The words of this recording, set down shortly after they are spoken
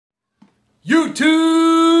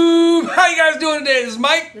YouTube! How you guys doing today? This is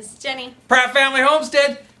Mike. This is Jenny. Pratt Family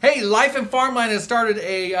Homestead. Hey, Life in Farmland has started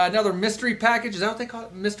another mystery package. Is that what they call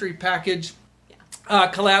it? Mystery package.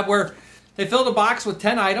 Yeah. Collab where they filled a box with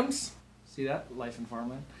 10 items. See that? Life in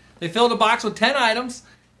Farmland. They filled a box with 10 items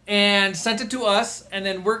and sent it to us. And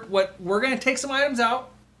then we're going to take some items out.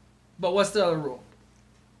 But what's the other rule?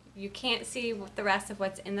 You can't see the rest of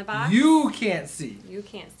what's in the box. You can't see. You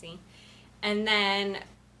can't see. And then,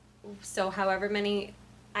 so however many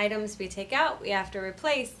items we take out, we have to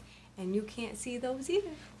replace. And you can't see those either.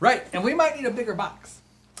 Right. And we might need a bigger box.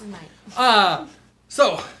 We might.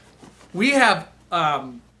 So, we have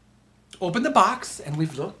opened the box and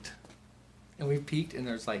we've looked. And we've peeked and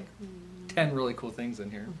there's like 10 really cool things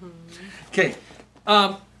in here. Okay.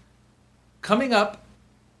 Coming up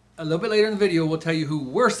a little bit later in the video, we'll tell you who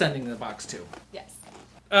we're sending the box to. Yes.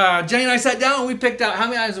 Jenny and I sat down and we picked out, how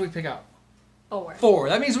many items did we pick out? 4. 4.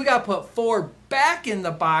 That means we got to put 4 back in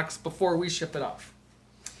the box before we ship it off.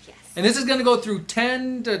 Yes. And this is going to go through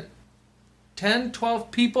 12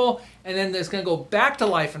 people, and then it's going to go back to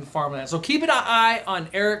Life in Farmland. So keep an eye on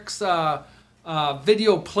Eric's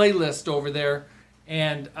video playlist over there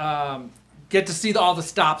and get to see all the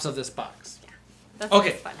stops of this box. Yeah. That's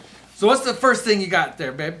okay. Fun. So what's the first thing you got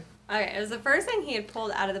there, babe? Okay, it was the first thing he had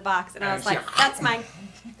pulled out of the box, and I was like, that's mine.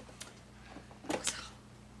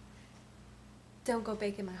 Don't go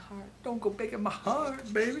breaking my heart. Don't go breaking my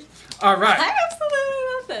heart, baby. All right. I absolutely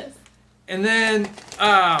love this. And then,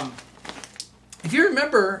 if you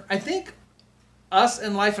remember, I think us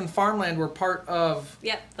and Life in Farmland were part of...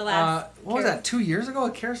 Yep, the last... what was that, 2 years ago?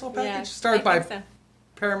 A Carousel Package? Yeah, started by so.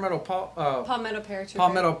 Palmetto Paratrooper.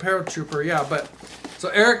 Palmetto Paratrooper, yeah. But so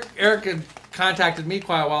Eric had contacted me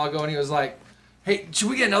quite a while ago, and he was like, "Hey, should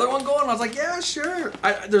we get another one going?" And I was like, "Yeah, sure."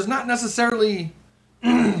 There's not necessarily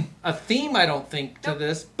a theme, I don't think, to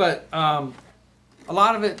this, but a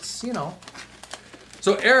lot of it's, you know.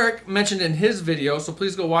 So Eric mentioned in his video, so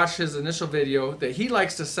please go watch his initial video, that he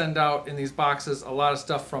likes to send out in these boxes a lot of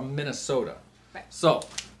stuff from Minnesota. Right. So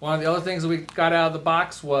one of the other things that we got out of the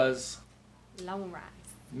box was long rice.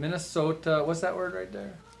 Minnesota, what's that word right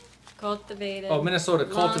there? Cultivated. Oh, Minnesota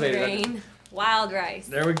cultivated. Long grain, wild rice.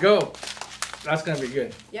 There we go. That's going to be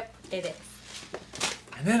good. Yep, it is.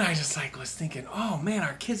 And then I just was thinking, oh man,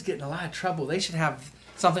 our kids get in a lot of trouble. They should have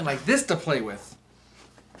something like this to play with.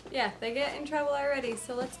 Yeah, they get in trouble already,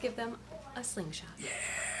 so let's give them a slingshot. Yeah.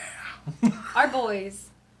 Our boys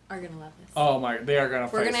are going to love this. Oh my, they are going to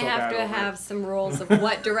fight. We're going to have to have some rules of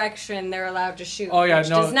what direction they're allowed to shoot. Oh yeah, which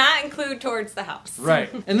does not include towards the house. Right.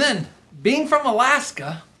 And then, being from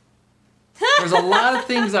Alaska, there's a lot of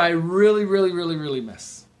things I really, really, really, really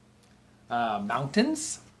miss.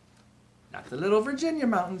 Mountains. Not the little Virginia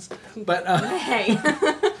mountains, but hey.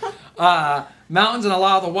 mountains and a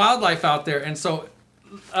lot of the wildlife out there. And so,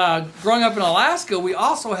 growing up in Alaska, we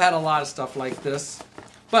also had a lot of stuff like this.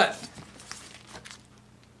 But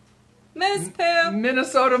moose poop.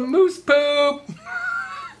 Minnesota moose poop,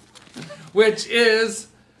 which is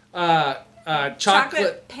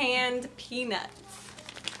chocolate panned peanuts.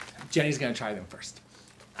 Jenny's gonna try them first.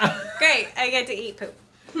 Great, I get to eat poop.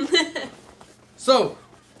 So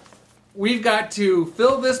we've got to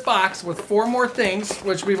fill this box with 4 more things,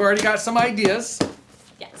 which we've already got some ideas.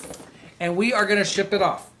 Yes. And we are gonna ship it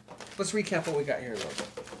off. Let's recap what we got here a little bit.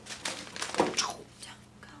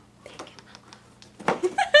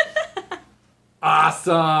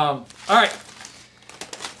 Awesome. All right.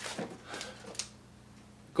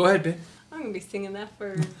 Go ahead, Ben. I'm going to be singing that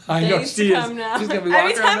for I know days she to is. come now. She's going to be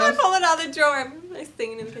Every walking time I around. pull it out of the drawer, I'm like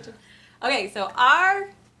singing in the kitchen. Okay, so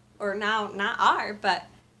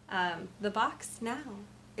the box now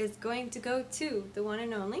is going to go to the one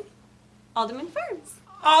and only Alderman Farms.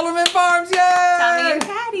 Alderman Farms, yay! Tommy and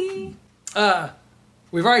Patty.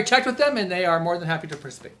 We've already checked with them, and they are more than happy to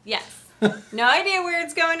participate. Yes. No idea where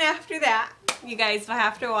it's going after that. You guys will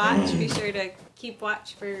have to watch. Be sure to keep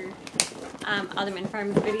watch for Alderman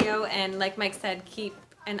Farms video. And like Mike said, keep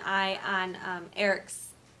an eye on Eric's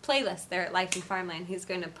playlist there at Life in Farmland. He's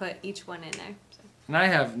going to put each one in there. So. And I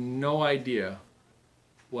have no idea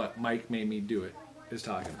what Mike Made Me Do It is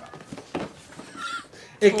talking about.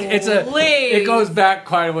 It goes back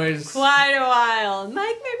quite a ways. Quite a while.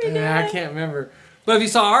 Mike made me do it. I can't remember. But if you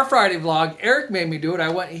saw our Friday vlog, Eric made me do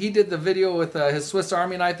it. He did the video with his Swiss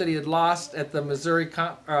Army knife that he had lost at the Missouri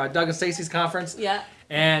Doug and Stacy's conference. Yeah.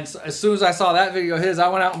 And so, as soon as I saw that video of his, I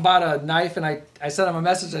went out and bought a knife, and I sent him a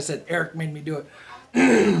message. I said, Eric made me do it.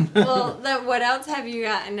 Well, what else have you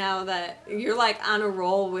gotten now that you're like on a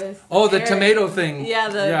roll with? Oh, the Eric? tomato thing.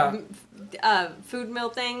 Yeah, food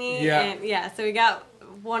mill thingy. Yeah. And yeah, so we got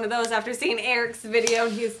one of those after seeing Eric's video,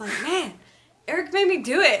 and he was like, man, Eric made me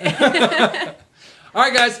do it. All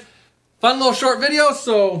right, guys. Fun little short video.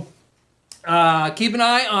 So keep an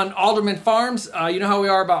eye on Alderman Farms. You know how we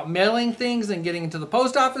are about mailing things and getting into the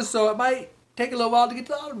post office. So it might take a little while to get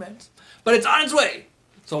to the Aldermans. But it's on its way.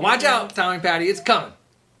 So watch out, Tommy Patty. It's coming.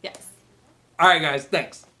 Yes. All right, guys.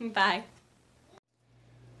 Thanks. Bye.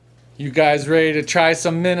 You guys ready to try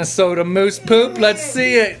some Minnesota moose poop? Let's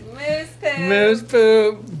see it. Moose poop. Moose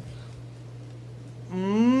poop.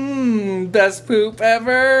 Mmm, best poop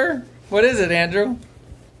ever. What is it, Andrew?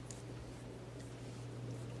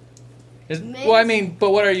 Well, I mean,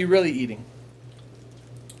 but what are you really eating?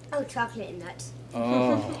 Oh, chocolate and nuts.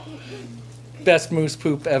 Oh, best moose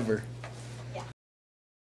poop ever.